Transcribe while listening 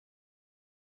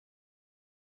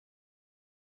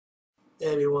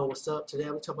Hey everyone, what's up? Today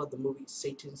I'm talking about the movie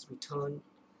Satan's Return.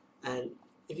 And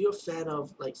if you're a fan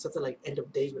of like something like End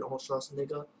of Days with Arnold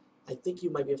Schwarzenegger, I think you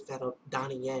might be a fan of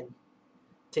Donnie Yen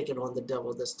taking on the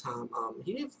devil this time.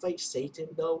 He didn't fight Satan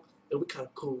though. It would be kind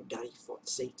of cool if Donnie fought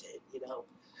Satan.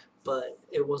 But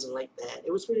it wasn't like that.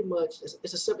 It was pretty much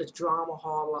it's a simple drama,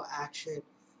 horror, action,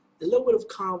 a little bit of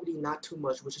comedy, not too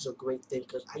much, which is a great thing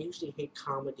because I usually hate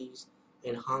comedies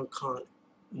in Hong Kong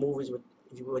movies when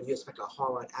you expect a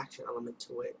horror and action element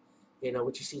to it.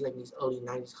 Which you see like these early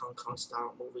 '90s Hong Kong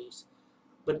style movies.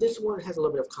 But this one has a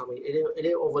little bit of comedy. It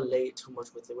didn't overlay it too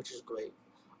much with it, which is great.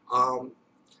 Um,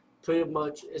 Pretty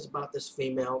much it's about this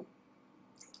female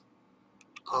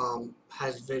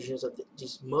has visions of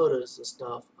these murders and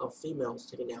stuff of females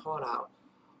taking their heart out.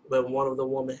 When one of the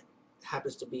women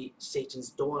happens to be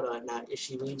Satan's daughter. Now, is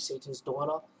she really Satan's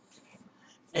daughter?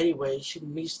 Anyway, she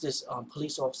meets this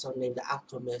police officer named the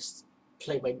Alchemist,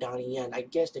 played by Donnie Yen. I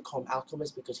guess they call him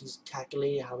Alchemist because he's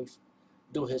calculated how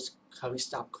he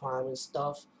stop crime and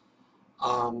stuff.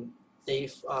 Um,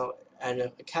 they've and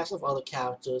a cast of other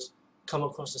characters come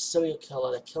across a serial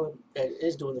killer that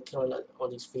is doing the killing on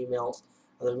these females.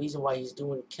 And the reason why he's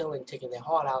doing the killing, taking their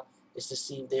heart out, is to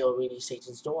see if they are really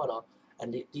Satan's daughter.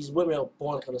 And these women are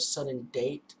born like on a sudden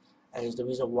date, and it's the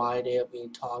reason why they are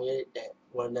being targeted. That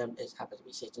one of them happens to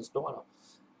be Satan's daughter.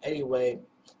 Anyway,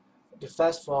 the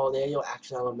fast forward, there are your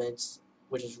action elements,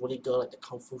 which is really good, like the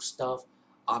kung fu stuff.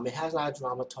 It has a lot of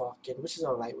drama talking, which is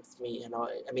alright with me.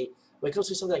 I mean, when it comes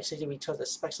to something like Satan Returns,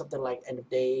 expect something like End of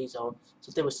Days or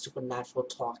something with supernatural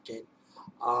talking.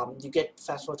 You get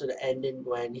fast forward to the ending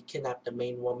when he kidnapped the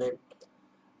main woman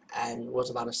and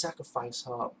was about to sacrifice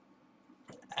her,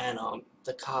 and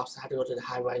the cops had to go to the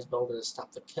high-rise building to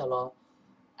stop the killer,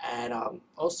 and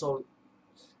also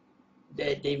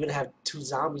they even have two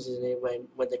zombies in it.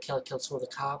 When the killer kills two of the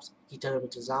cops, he turned them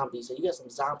into zombies. So you got some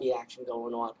zombie action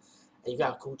going on, and you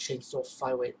got a cool chainsaw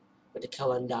fight with the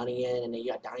killer and Donnie Yen, and then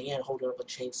you got Donnie Yen holding up a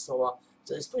chainsaw.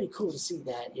 So it's pretty cool to see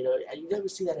that. And you never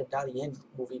see that in a Donnie Yen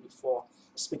movie before.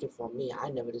 Speaking for me, I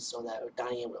never just saw that with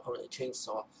Donnie Yen holding a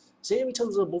chainsaw. Same in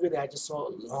terms of a movie that I just saw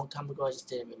a long time ago. I just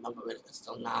didn't remember it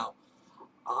until now.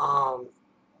 Um,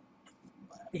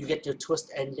 you get your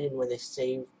twist ending when they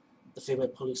save the female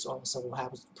police officer who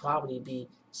happens to probably be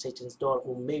Satan's daughter,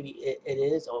 who maybe it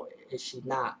is or is she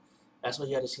not. That's why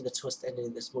you had to see the twist ending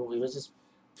in this movie. It was just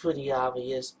pretty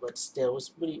obvious, but still, it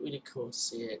was really cool to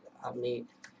see it. I mean,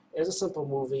 it was a simple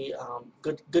movie.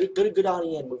 Good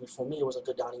Donnie Yen movie. For me, it was a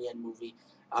good Donnie Yen movie.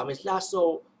 It's not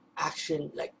so action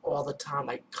like all the time,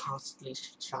 like constantly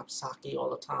chop sake all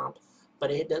the time, but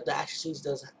the action scenes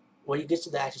does. When you get to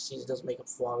the action scenes, it does make up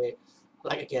for it.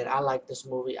 Like again, I like this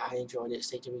movie. I enjoyed it.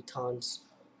 Satan Returns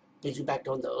brings you back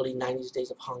during the early '90s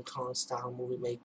days of Hong Kong style movie making.